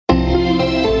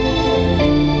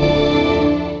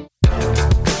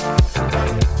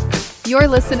You're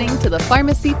listening to the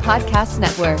Pharmacy Podcast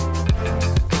Network.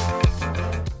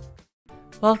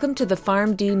 Welcome to the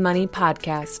PharmD Money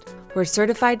Podcast, where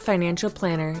certified financial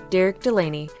planner Derek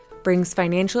Delaney brings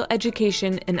financial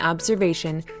education and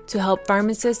observation to help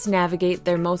pharmacists navigate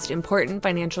their most important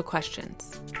financial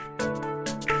questions.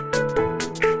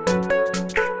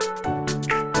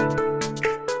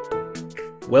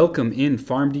 Welcome in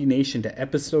PharmD Nation to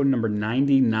episode number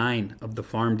 99 of the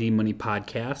PharmD Money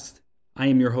Podcast. I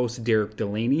am your host, Derek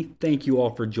Delaney. Thank you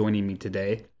all for joining me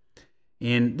today.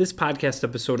 In this podcast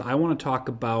episode, I want to talk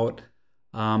about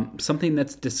something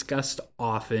that's discussed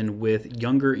often with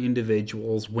younger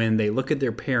individuals when they look at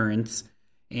their parents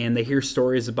and they hear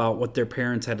stories about what their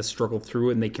parents had to struggle through,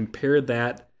 and they compare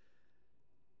that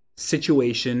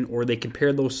situation or they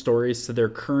compare those stories to their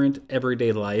current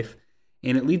everyday life.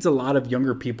 And it leads a lot of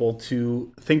younger people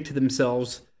to think to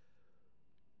themselves,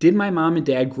 did my mom and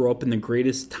dad grow up in the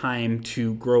greatest time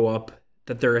to grow up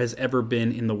that there has ever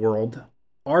been in the world?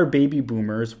 Are baby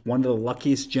boomers one of the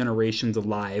luckiest generations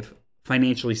alive,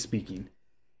 financially speaking?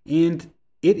 And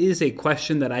it is a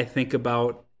question that I think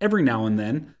about every now and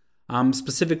then,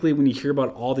 specifically when you hear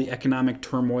about all the economic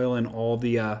turmoil and all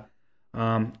the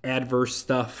adverse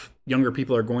stuff younger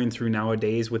people are going through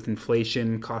nowadays with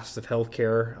inflation, costs of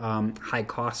healthcare, high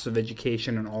costs of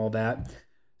education, and all that.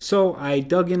 So I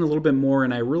dug in a little bit more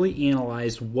and I really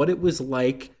analyzed what it was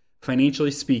like,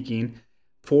 financially speaking,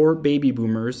 for baby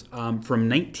boomers from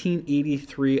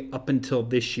 1983 up until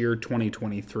this year,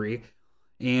 2023,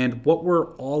 and what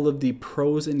were all of the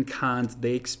pros and cons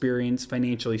they experienced,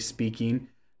 financially speaking,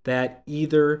 that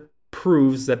either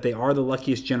proves that they are the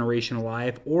luckiest generation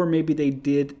alive, or maybe they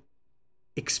did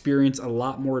experience a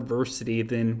lot more adversity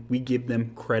than we give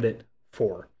them credit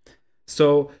for.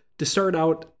 So to start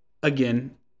out,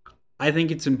 again, I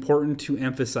think it's important to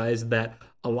emphasize that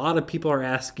a lot of people are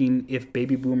asking if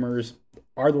baby boomers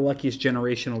are the luckiest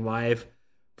generation alive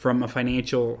from a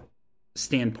financial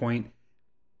standpoint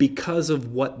because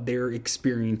of what they're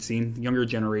experiencing, younger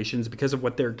generations, because of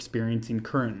what they're experiencing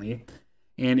currently.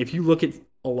 And if you look at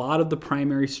a lot of the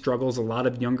primary struggles a lot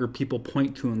of younger people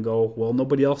point to and go, well,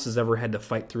 nobody else has ever had to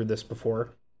fight through this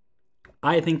before,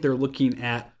 I think they're looking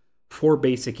at four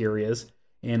basic areas.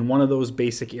 And one of those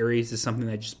basic areas is something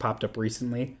that just popped up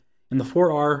recently. And the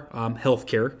four are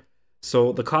healthcare.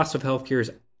 So the cost of healthcare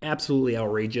is absolutely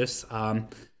outrageous. A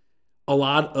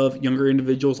lot of younger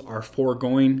individuals are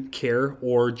foregoing care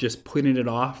or just putting it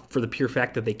off for the pure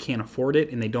fact that they can't afford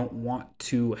it and they don't want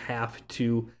to have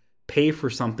to pay for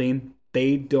something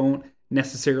they don't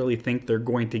necessarily think they're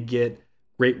going to get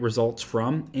great results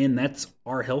from. And that's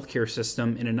our healthcare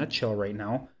system in a nutshell right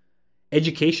now.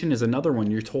 Education is another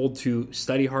one. You're told to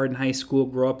study hard in high school,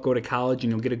 grow up, go to college,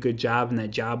 and you'll get a good job, and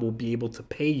that job will be able to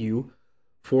pay you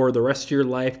for the rest of your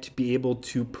life to be able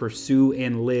to pursue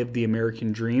and live the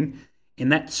American dream. And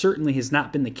that certainly has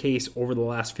not been the case over the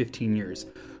last 15 years.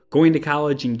 Going to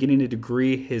college and getting a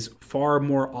degree has far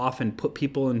more often put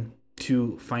people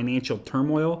into financial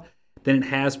turmoil than it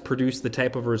has produced the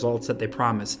type of results that they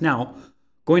promised. Now,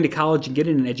 going to college and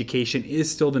getting an education is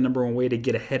still the number one way to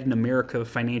get ahead in America,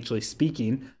 financially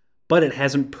speaking, but it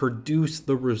hasn't produced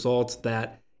the results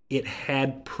that it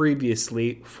had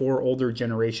previously for older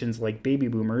generations like baby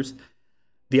boomers.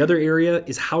 The other area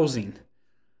is housing.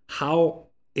 How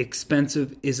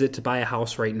expensive is it to buy a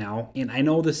house right now? And I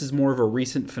know this is more of a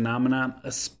recent phenomenon,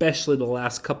 especially the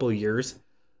last couple of years,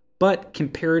 but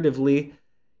comparatively,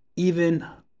 even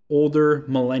older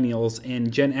millennials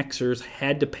and Gen Xers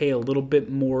had to pay a little bit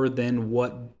more than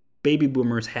what baby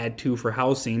boomers had to for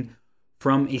housing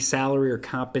from a salary or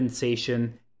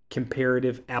compensation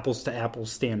comparative apples to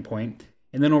apples standpoint.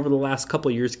 And then over the last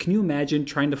couple of years, can you imagine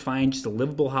trying to find just a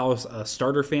livable house, a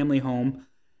starter family home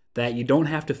that you don't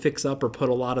have to fix up or put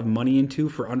a lot of money into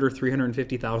for under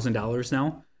 $350,000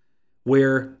 now,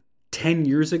 where 10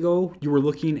 years ago you were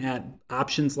looking at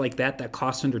options like that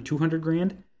cost under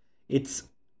 $200,000? It's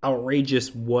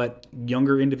outrageous what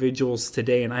younger individuals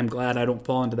today, and I'm glad I don't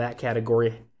fall into that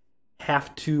category,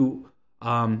 have to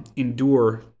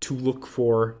endure to look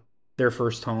for their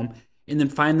first home. And then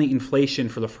finally, inflation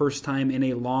for the first time in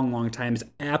a long, long time is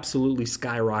absolutely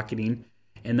skyrocketing.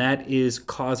 And that is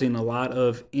causing a lot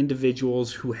of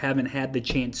individuals who haven't had the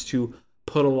chance to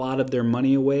put a lot of their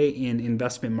money away in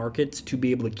investment markets to be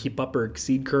able to keep up or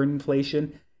exceed current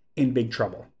inflation in big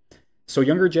trouble. So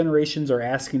younger generations are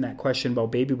asking that question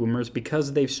about baby boomers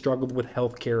because they've struggled with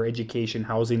healthcare, education,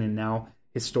 housing, and now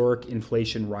historic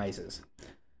inflation rises.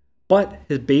 But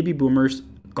has baby boomers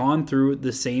gone through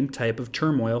the same type of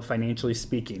turmoil, financially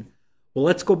speaking? Well,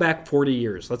 let's go back 40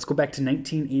 years. Let's go back to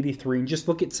 1983 and just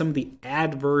look at some of the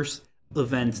adverse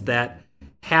events that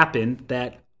happened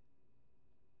that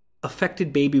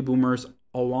affected baby boomers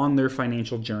along their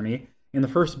financial journey. And the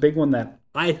first big one that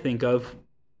I think of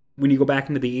when you go back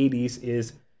into the 80s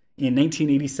is in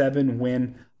 1987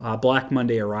 when Black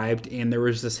Monday arrived, and there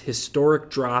was this historic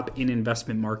drop in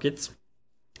investment markets.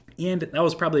 And that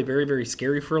was probably very, very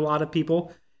scary for a lot of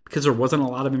people because there wasn't a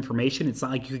lot of information. It's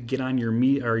not like you could get on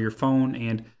your phone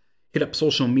and hit up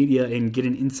social media and get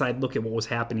an inside look at what was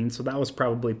happening. So that was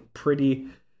probably pretty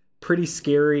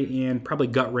scary and probably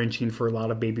gut-wrenching for a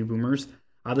lot of baby boomers.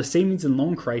 The savings and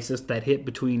loan crisis that hit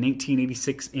between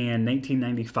 1986 and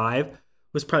 1995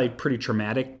 was probably pretty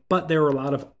traumatic, but there were a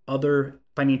lot of other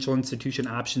financial institution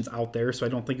options out there, so I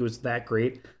don't think it was that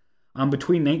great.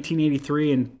 Between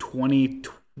 1983 and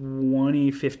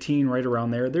 2015, right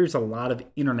around there, there's a lot of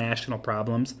international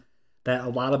problems that a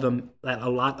lot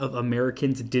of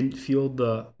Americans didn't feel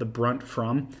the brunt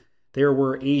from. There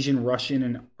were Asian, Russian,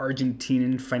 and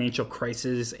Argentinian financial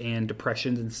crises and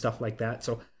depressions and stuff like that.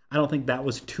 So I don't think that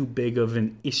was too big of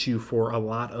an issue for a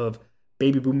lot of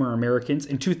baby boomer Americans.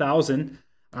 In 2000,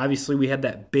 obviously we had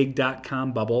that big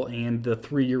dot-com bubble and the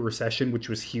 3-year recession, which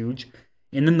was huge.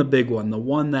 And then the big one, the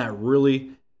one that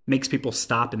really makes people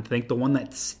stop and think, the one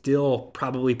that still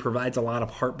probably provides a lot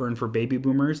of heartburn for baby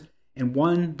boomers, and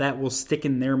one that will stick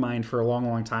in their mind for a long,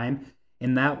 long time,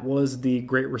 and that was the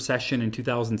Great Recession in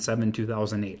 2007,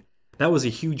 2008. That was a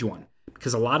huge one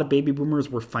because a lot of baby boomers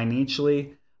were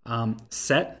financially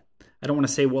set. I don't want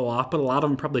to say well off, but a lot of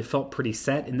them probably felt pretty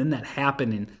set, and then that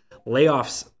happened, and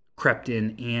layoffs crept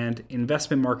in, and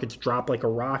investment markets dropped like a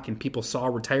rock, and people saw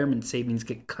retirement savings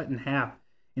get cut in half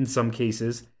in some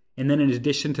cases. And then in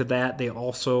addition to that, they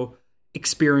also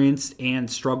experienced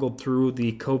and struggled through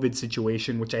the COVID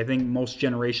situation, which I think most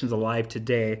generations alive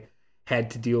today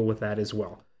had to deal with that as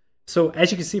well. So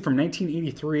as you can see, from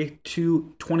 1983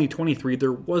 to 2023,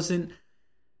 there wasn't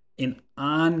an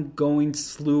ongoing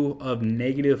slew of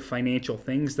negative financial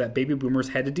things that baby boomers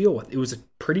had to deal with. It was a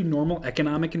pretty normal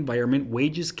economic environment.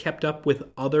 Wages kept up with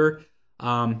other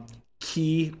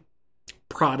key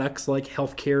products like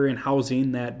healthcare and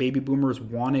housing that baby boomers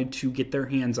wanted to get their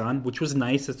hands on, which was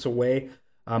nice. It's a way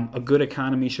a good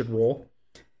economy should roll.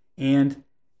 And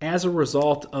as a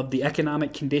result of the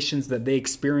economic conditions that they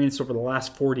experienced over the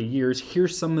last 40 years,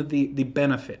 here's some of the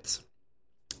benefits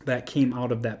that came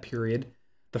out of that period.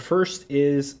 The first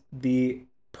is the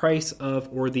price of,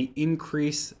 or the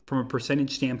increase from a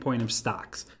percentage standpoint of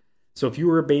stocks. So if you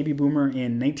were a baby boomer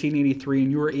in 1983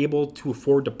 and you were able to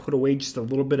afford to put away just a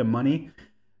little bit of money,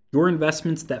 your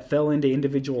investments that fell into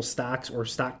individual stocks or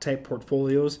stock type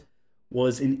portfolios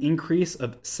was an increase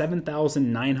of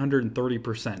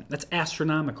 7,930%. That's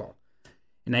astronomical.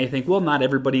 And now you think, well, not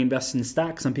everybody invests in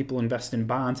stocks. Some people invest in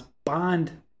bonds.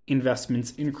 Bond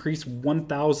investments increase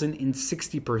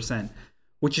 1,060%,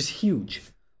 which is huge.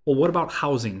 Well, what about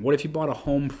housing? What if you bought a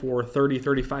home for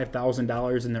 $30,000,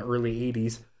 $35,000 in the early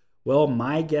 80s? Well,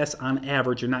 my guess on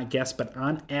average, or not guess, but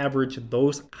on average,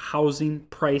 those housing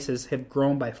prices have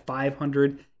grown by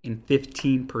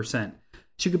 515%.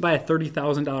 So you could buy a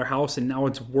 $30,000 house and now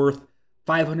it's worth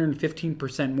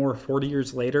 515% more 40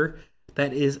 years later.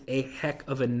 That is a heck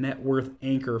of a net worth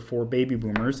anchor for baby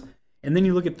boomers. And then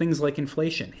you look at things like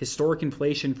inflation. Historic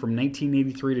inflation from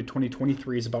 1983 to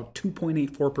 2023 is about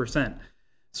 2.84%.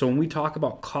 So when we talk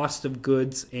about cost of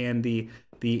goods and the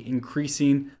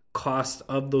increasing cost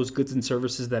of those goods and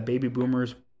services that baby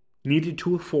boomers needed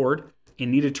to afford and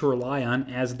needed to rely on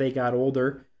as they got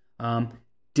older,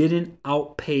 didn't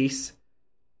outpace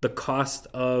the cost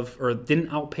of, or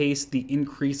didn't outpace the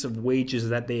increase of wages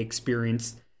that they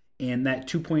experienced. And that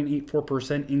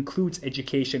 2.84% includes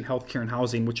education, healthcare, and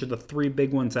housing, which are the three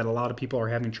big ones that a lot of people are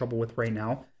having trouble with right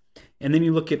now. And then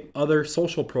you look at other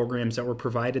social programs that were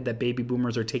provided that baby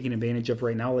boomers are taking advantage of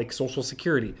right now, like Social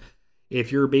Security.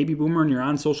 If you're a baby boomer and you're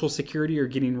on Social Security or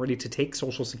getting ready to take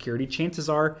Social Security, chances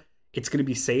are it's going to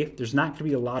be safe. There's not going to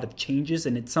be a lot of changes,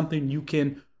 and it's something you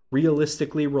can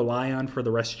realistically rely on for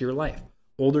the rest of your life.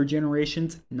 Older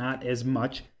generations, not as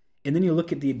much. And then you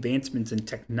look at the advancements in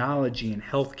technology and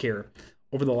healthcare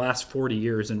over the last 40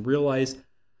 years and realize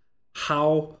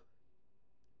how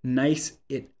nice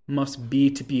it must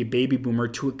be to be a baby boomer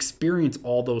to experience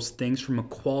all those things from a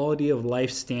quality of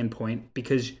life standpoint,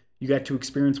 because you got to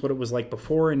experience what it was like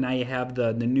before, and now you have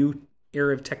the new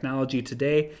era of technology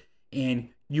today, and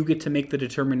you get to make the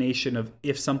determination of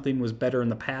if something was better in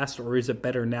the past or is it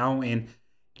better now, and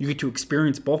you get to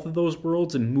experience both of those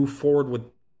worlds and move forward with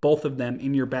both of them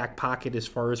in your back pocket as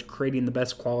far as creating the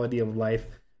best quality of life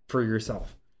for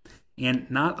yourself. And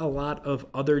not a lot of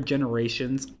other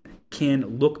generations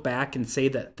can look back and say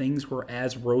that things were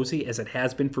as rosy as it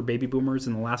has been for baby boomers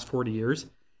in the last 40 years.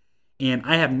 And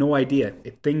I have no idea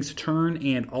if things turn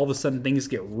and all of a sudden things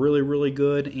get really, really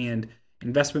good and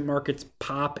investment markets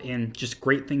pop and just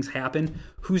great things happen.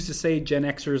 Who's to say Gen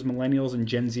Xers, millennials, and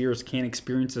Gen Zers can't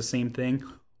experience the same thing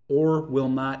or will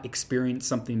not experience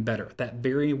something better? That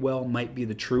very well might be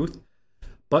the truth.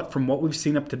 But from what we've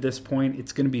seen up to this point,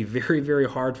 it's going to be very, very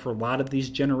hard for a lot of these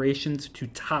generations to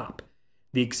top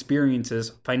the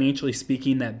experiences, financially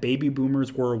speaking, that baby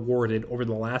boomers were awarded over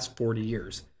the last 40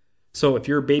 years. So if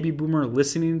you're a baby boomer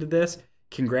listening to this,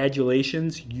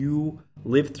 congratulations. You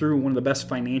lived through one of the best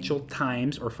financial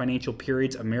times or financial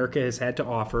periods America has had to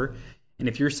offer. And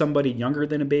if you're somebody younger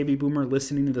than a baby boomer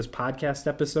listening to this podcast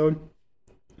episode,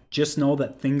 just know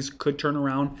that things could turn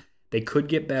around. They could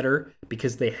get better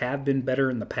because they have been better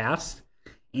in the past.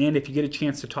 And if you get a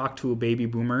chance to talk to a baby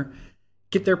boomer,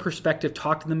 get their perspective,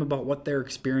 talk to them about what their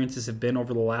experiences have been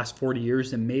over the last 40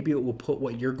 years, and maybe it will put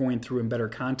what you're going through in better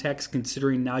context,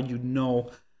 considering now you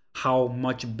know how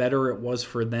much better it was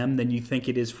for them than you think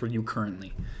it is for you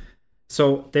currently.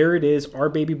 So there it is. Are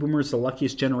baby boomers the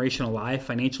luckiest generation alive,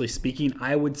 financially speaking?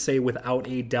 I would say without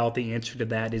a doubt the answer to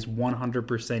that is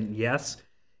 100% yes.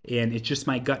 And it's just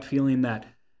my gut feeling that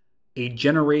a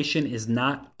generation is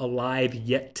not alive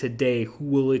yet today who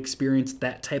will experience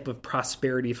that type of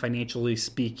prosperity, financially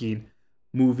speaking,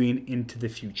 moving into the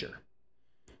future.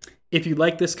 If you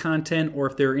like this content, or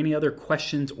if there are any other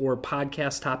questions or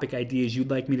podcast topic ideas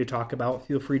you'd like me to talk about,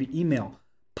 feel free to email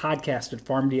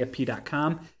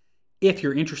podcast@farmdfp.com. If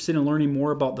you're interested in learning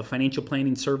more about the financial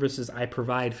planning services I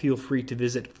provide, feel free to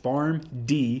visit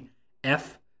farmdfp.com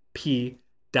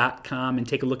and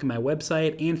take a look at my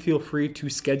website, and feel free to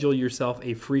schedule yourself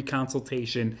a free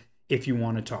consultation if you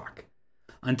want to talk.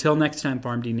 Until next time,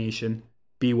 FarmD Nation,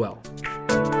 be well.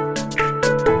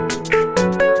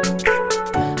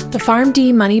 The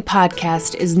FarmD Money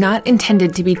Podcast is not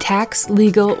intended to be tax,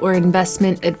 legal, or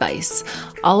investment advice.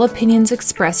 All opinions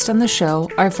expressed on the show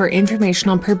are for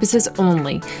informational purposes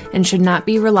only and should not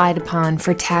be relied upon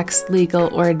for tax, legal,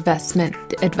 or investment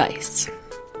advice.